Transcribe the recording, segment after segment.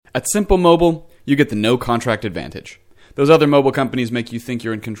At Simple Mobile, you get the no contract advantage. Those other mobile companies make you think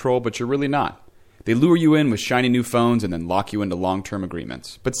you're in control, but you're really not. They lure you in with shiny new phones and then lock you into long-term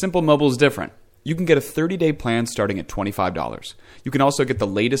agreements. But Simple Mobile is different. You can get a 30-day plan starting at $25. You can also get the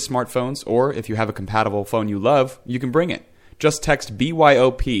latest smartphones, or if you have a compatible phone you love, you can bring it. Just text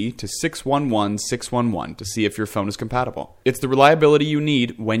BYOP to 611-611 to see if your phone is compatible. It's the reliability you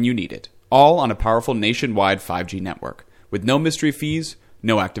need when you need it. All on a powerful nationwide 5G network. With no mystery fees,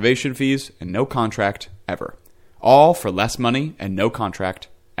 no activation fees, and no contract ever. All for less money and no contract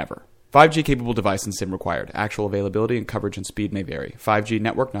ever. 5G capable device and SIM required. Actual availability and coverage and speed may vary. 5G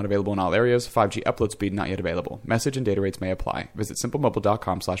network not available in all areas. 5G upload speed not yet available. Message and data rates may apply. Visit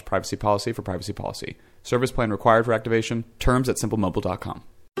simplemobile.com/privacy policy for privacy policy. Service plan required for activation. Terms at simplemobile.com.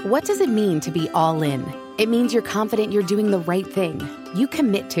 What does it mean to be all in? It means you're confident you're doing the right thing. You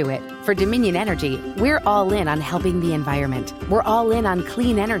commit to it. For Dominion Energy, we're all in on helping the environment. We're all in on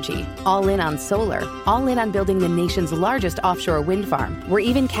clean energy, all in on solar, all in on building the nation's largest offshore wind farm. We're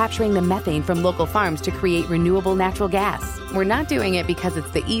even capturing the methane from local farms to create renewable natural gas. We're not doing it because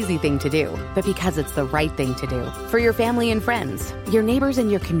it's the easy thing to do, but because it's the right thing to do. For your family and friends, your neighbors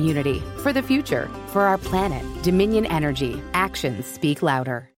and your community, for the future, for our planet. Dominion Energy. Actions speak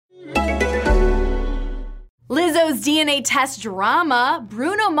louder. Lizzo's DNA test drama,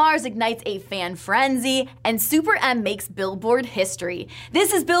 Bruno Mars ignites a fan frenzy, and Super M makes Billboard history.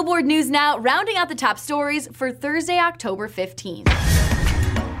 This is Billboard News Now, rounding out the top stories for Thursday, October 15th.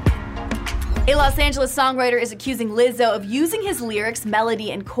 A Los Angeles songwriter is accusing Lizzo of using his lyrics,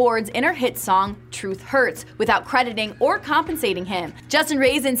 melody, and chords in her hit song, Truth Hurts, without crediting or compensating him. Justin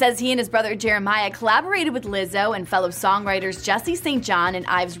Raisin says he and his brother Jeremiah collaborated with Lizzo and fellow songwriters Jesse St. John and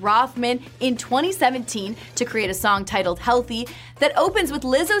Ives Rothman in 2017 to create a song titled Healthy that opens with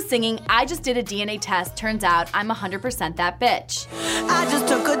Lizzo singing, I just did a DNA test, turns out I'm 100% that bitch. I just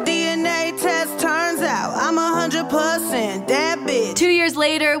took a DNA test, turns out I'm 100% that bitch. 2 years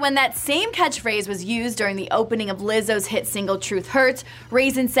later, when that same catchphrase was used during the opening of Lizzo's hit single Truth Hurts,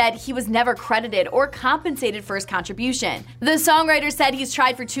 Raisin said he was never credited or compensated for his contribution. The songwriter said he's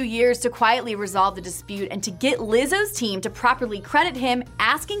tried for 2 years to quietly resolve the dispute and to get Lizzo's team to properly credit him,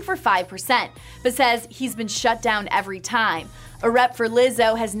 asking for 5%, but says he's been shut down every time. A rep for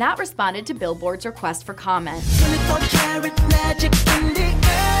Lizzo has not responded to Billboard's request for comment.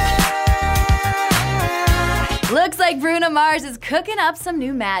 Looks like Bruno Mars is cooking up some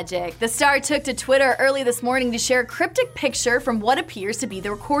new magic. The star took to Twitter early this morning to share a cryptic picture from what appears to be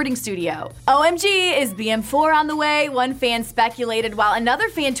the recording studio. OMG, is BM4 on the way? One fan speculated, while another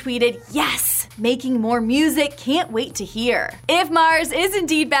fan tweeted, yes, making more music, can't wait to hear. If Mars is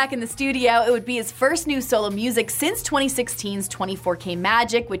indeed back in the studio, it would be his first new solo music since 2016's 24K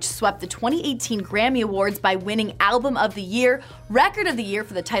Magic, which swept the 2018 Grammy Awards by winning Album of the Year, Record of the Year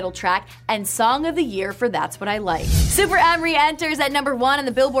for the title track, and Song of the Year for That's What I Like. Super M re-enters at number 1 on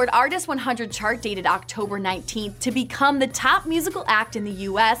the Billboard Artist 100 chart dated October 19th to become the top musical act in the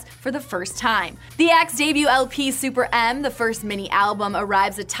US for the first time. The act's debut LP, Super M, the first mini album,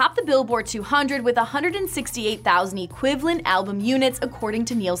 arrives atop the Billboard 200 with 168,000 equivalent album units according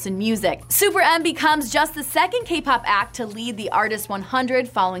to Nielsen Music. Super M becomes just the second K-pop act to lead the Artist 100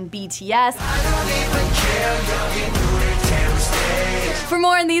 following BTS. For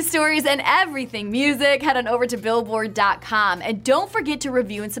more on these stories and everything music, head on over to Billboard.com. And don't forget to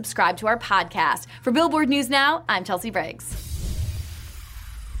review and subscribe to our podcast. For Billboard News Now, I'm Chelsea Briggs.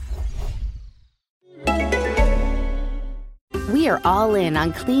 We are all in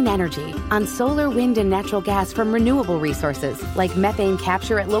on clean energy, on solar, wind, and natural gas from renewable resources like methane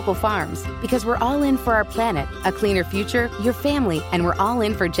capture at local farms. Because we're all in for our planet, a cleaner future, your family, and we're all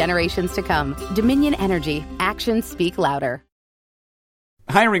in for generations to come. Dominion Energy. Actions speak louder.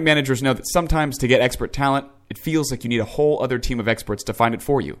 Hiring managers know that sometimes to get expert talent, it feels like you need a whole other team of experts to find it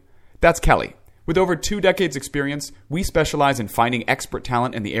for you. That's Kelly. With over 2 decades experience, we specialize in finding expert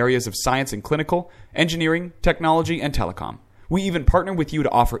talent in the areas of science and clinical, engineering, technology, and telecom. We even partner with you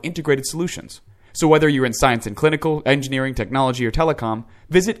to offer integrated solutions. So whether you're in science and clinical, engineering, technology, or telecom,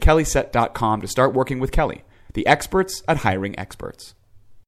 visit kellyset.com to start working with Kelly, the experts at hiring experts.